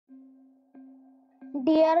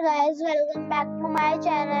Dear guys, welcome back to my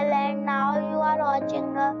channel, and now you are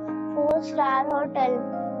watching a 4-star hotel.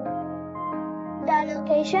 The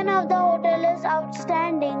location of the hotel is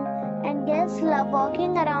outstanding and guests love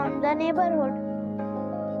walking around the neighborhood.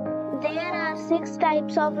 There are 6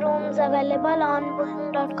 types of rooms available on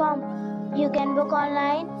booking.com. You can book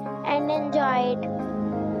online and enjoy it.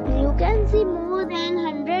 You can see more than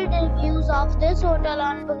 100 reviews of this hotel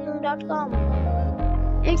on booking.com.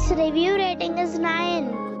 Its review rating is 9,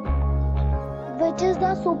 which is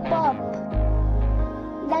the superb.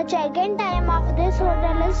 The check-in time of this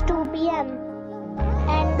hotel is 2 p.m.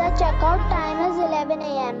 and the checkout time is 11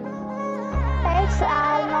 a.m. Pets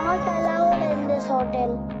are not allowed in this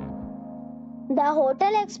hotel. The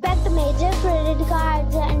hotel accepts major credit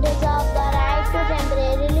cards and reserves the right to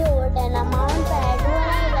temporarily hold an amount prior to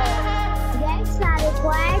arrival. Guests are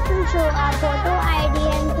required to show a photo ID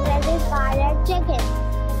and credit card at check-in.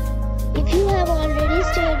 If you have already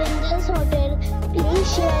stayed in this hotel,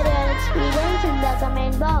 please share your experience in the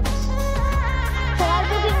comment box. For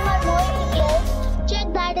booking or more details, check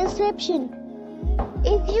the description.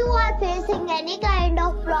 If you are facing any kind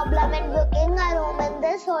of problem in booking a room in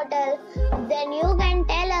this hotel, then you can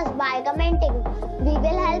tell us by commenting. We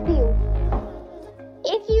will help you.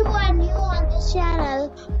 If you are new on this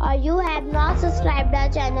channel or you have not subscribed our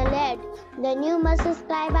channel yet, then you must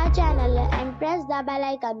subscribe our channel and press the bell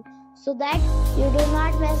icon so that you do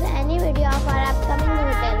not miss any video of our upcoming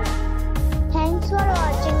hotel. Thanks for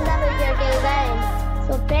watching the video till the end.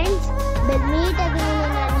 So friends, we'll meet again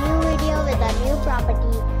in a new video with a new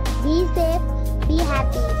property. Be safe, be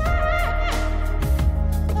happy.